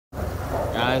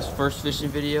Guys, first fishing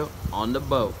video on the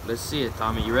boat. Let's see it,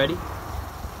 Tommy. You ready?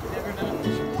 Never done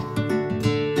fishing.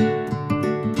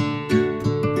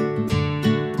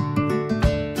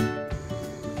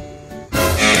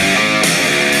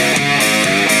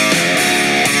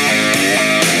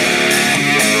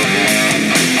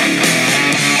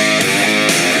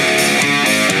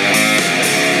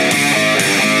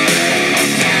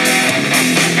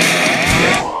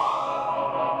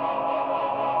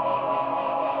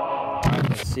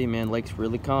 See, man, lake's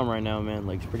really calm right now, man.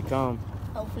 Lake's pretty calm.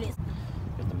 Hopefully it's...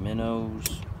 Got the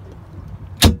minnows.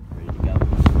 Ready to go.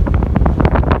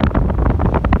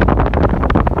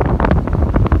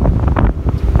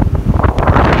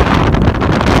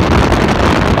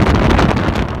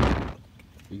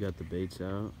 We got the baits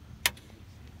out.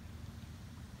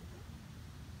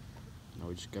 Now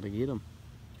we just gotta get them.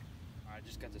 I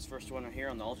just got this first one right here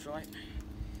on the ultralight.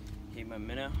 Hit my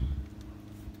minnow.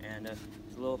 And it's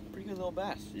a pretty good little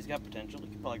bass. He's got potential. He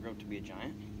could probably grow up to be a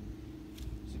giant.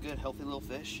 It's a good, healthy little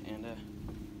fish, and there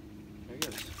he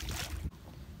goes.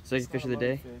 Second fish of the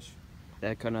day.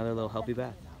 That caught another little healthy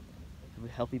bass.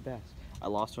 Healthy bass. I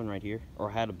lost one right here,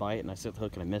 or I had a bite, and I set the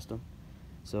hook and I missed him.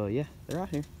 So yeah, they're out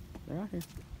here. They're out here.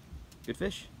 Good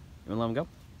fish. You wanna let them go?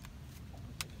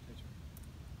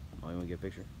 Oh, you wanna get a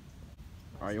picture?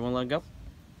 All right, you wanna let them go?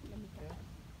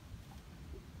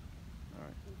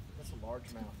 That's a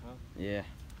large mouth, huh? Yeah.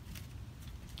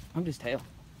 I'm just tail.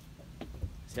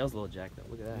 His tail's a little jacked up.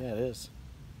 Look at that. Yeah, it is.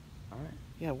 All right.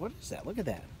 Yeah, what is that? Look at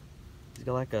that. He's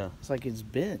got like a... It's like it's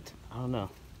bent. I don't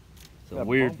know. It's a Got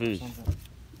weird bump or fish. something.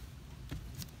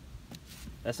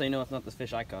 That's how you know it's not the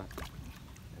fish I caught.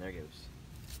 And there it goes.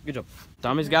 Good job.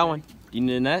 Tommy's got one. You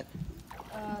need a net?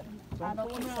 I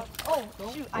don't think so.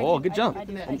 Oh, shoot. Oh, good jump. I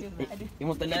do. You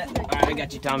want the net? All right, I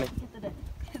got you, Tommy.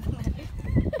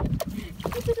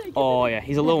 Oh, yeah,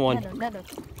 he's a little one.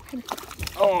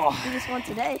 Oh. Do this one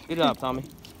today. Good job, Tommy.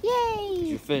 Yay! Here's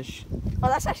your fish. Oh,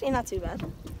 that's actually not too bad.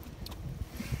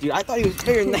 Dude, I thought he was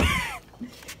bigger than that.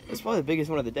 That's probably the biggest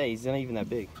one of the day. He's not even that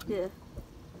big. Yeah.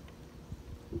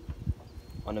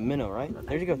 On the minnow, right?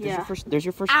 There you go. There's Yeah.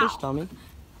 your first Ow. fish, Tommy.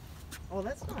 Oh,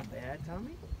 that's not bad,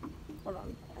 Tommy. Hold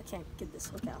on. I can't get this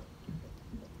hook out.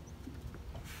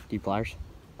 Deep pliers?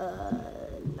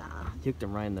 Nah. He hooked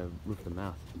him right in the roof of the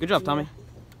mouth. Good job, Tommy.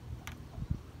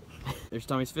 There's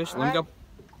Tommy's fish. Let him go.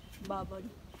 Bye, buddy.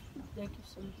 Thank you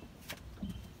so much.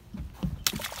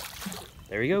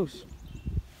 There he goes.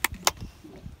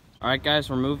 All right, guys,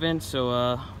 we're moving.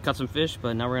 So, caught some fish,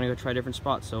 but now we're gonna go try different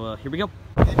spots. So, here we go.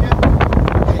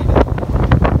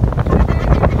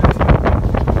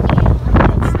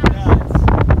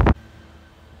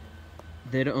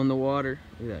 They don't own the water.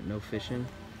 Look at that, no fishing.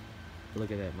 Look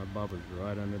at that, my bobber's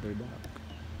right under their dock.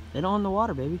 They don't own the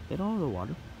water, baby. They don't own the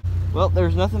water. Well,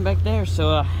 there's nothing back there,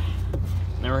 so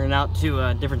now we're heading out to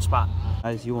a different spot.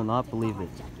 Guys, you will not believe it.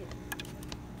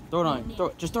 Throw it on, throw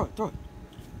it, just throw it, throw it.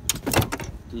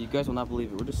 Dude, you guys will not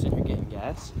believe it. We're just sitting here getting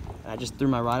gas. And I just threw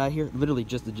my rod out here, literally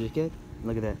just the jig head.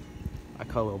 Look at that. I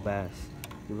caught a little bass,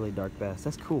 a really dark bass.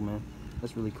 That's cool, man.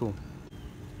 That's really cool.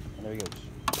 And there he goes.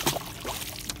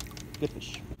 Good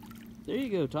fish. There you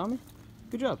go, Tommy.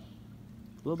 Good job.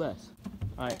 Little bass.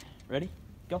 All right, ready?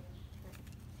 Go.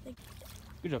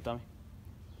 Good job, Tommy.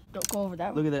 Don't go over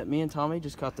that Look one. at that. Me and Tommy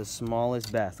just caught the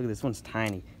smallest bass. Look at this one's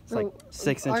tiny. It's like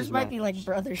 6 inches. Ours might max. be like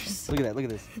brothers. Look at that. Look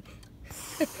at this.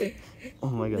 Oh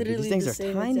my god, dude, Literally these things the are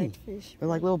same tiny. exact fish. They're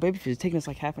like little baby fish. It's taking us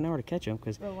like half an hour to catch them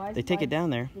because they take it down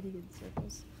there.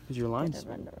 Because your lines.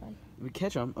 We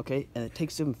catch them, okay, and it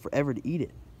takes them forever to eat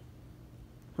it.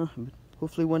 Huh? But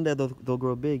hopefully one day they'll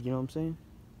grow big. You know what I'm saying?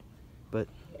 But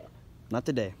not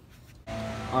today.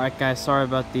 All right, guys. Sorry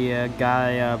about the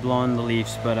guy blowing the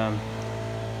leaves, but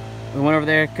we went over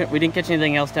there. We didn't catch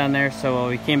anything else down there, so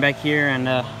we came back here, and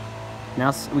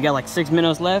now we got like 6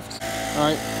 minnows left. All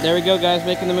right, there we go, guys.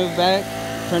 Making the move back.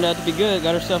 Turned out to be good.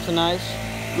 Got ourselves a nice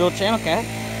little channel cat.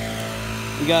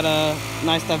 We got a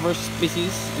nice diverse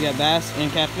species. We got bass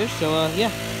and catfish. So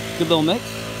yeah, good little mix.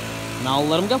 And I'll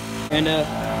let them go. And there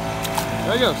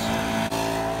he goes.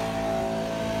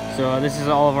 So this is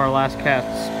all of our last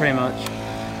casts, pretty much.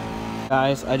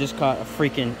 Guys, I just caught a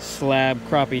freaking slab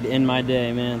crappie in my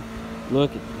day, man.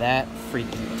 Look at that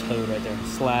freaking toad right there.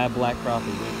 Slab black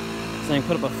crappie, dude. This thing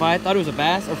put up a fight. I thought it was a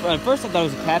bass. Or at first I thought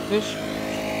it was a catfish.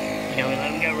 Yeah, we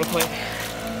let him go real quick.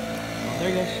 Oh, there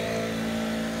he goes.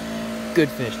 Good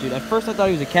fish, dude. At first I thought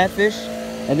he was a catfish.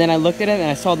 And then I looked at him and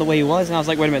I saw the way he was. And I was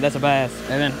like, wait a minute, that's a bass.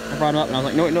 And then I brought him up and I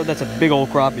was like, no, that's a big old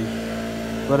crappie.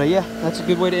 But yeah, that's a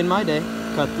good way to end my day.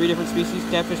 Caught 3 different species,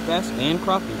 catfish, bass, and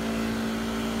crappie.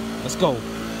 Let's go.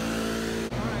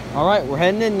 All right, we're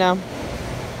heading in now.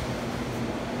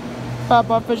 Pop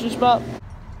off fishing spot.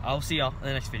 I'll see y'all in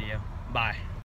the next video. Bye.